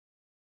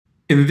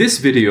In this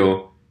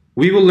video,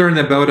 we will learn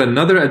about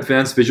another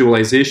advanced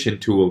visualization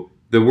tool,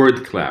 the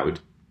word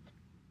cloud.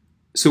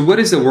 So what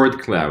is a word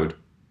cloud?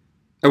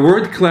 A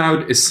word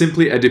cloud is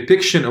simply a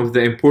depiction of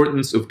the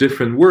importance of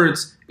different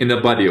words in a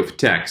body of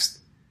text.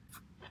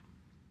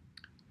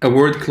 A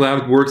word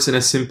cloud works in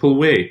a simple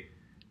way.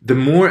 The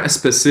more a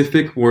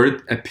specific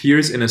word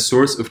appears in a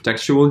source of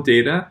textual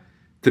data,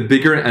 the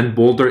bigger and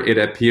bolder it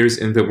appears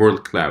in the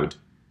word cloud.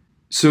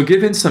 So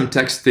given some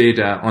text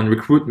data on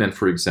recruitment,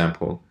 for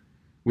example,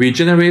 we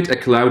generate a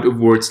cloud of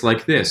words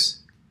like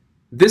this.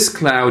 This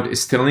cloud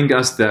is telling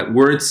us that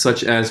words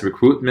such as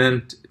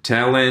recruitment,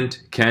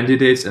 talent,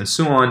 candidates, and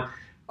so on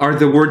are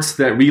the words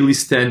that really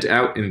stand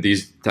out in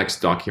these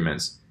text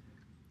documents.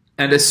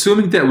 And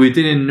assuming that we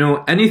didn't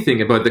know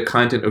anything about the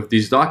content of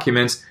these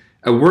documents,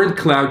 a word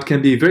cloud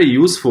can be very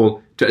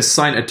useful to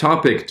assign a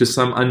topic to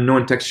some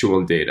unknown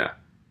textual data.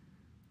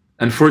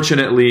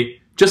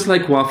 Unfortunately, just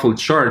like waffle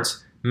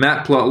charts,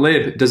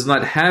 Matplotlib does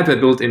not have a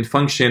built-in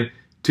function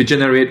to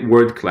generate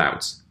word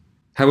clouds.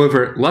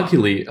 However,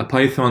 luckily, a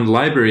Python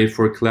library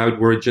for cloud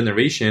word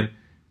generation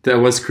that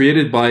was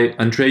created by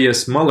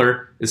Andreas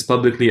Muller is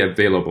publicly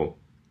available.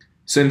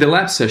 So in the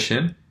lab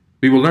session,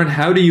 we will learn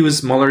how to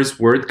use Muller's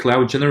word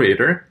cloud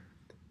generator,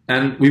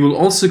 and we will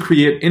also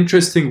create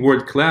interesting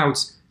word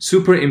clouds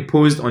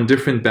superimposed on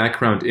different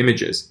background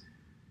images.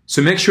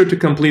 So make sure to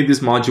complete this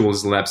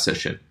module's lab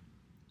session.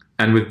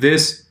 And with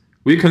this,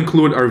 we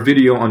conclude our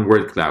video on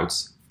word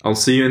clouds. I'll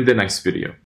see you in the next video.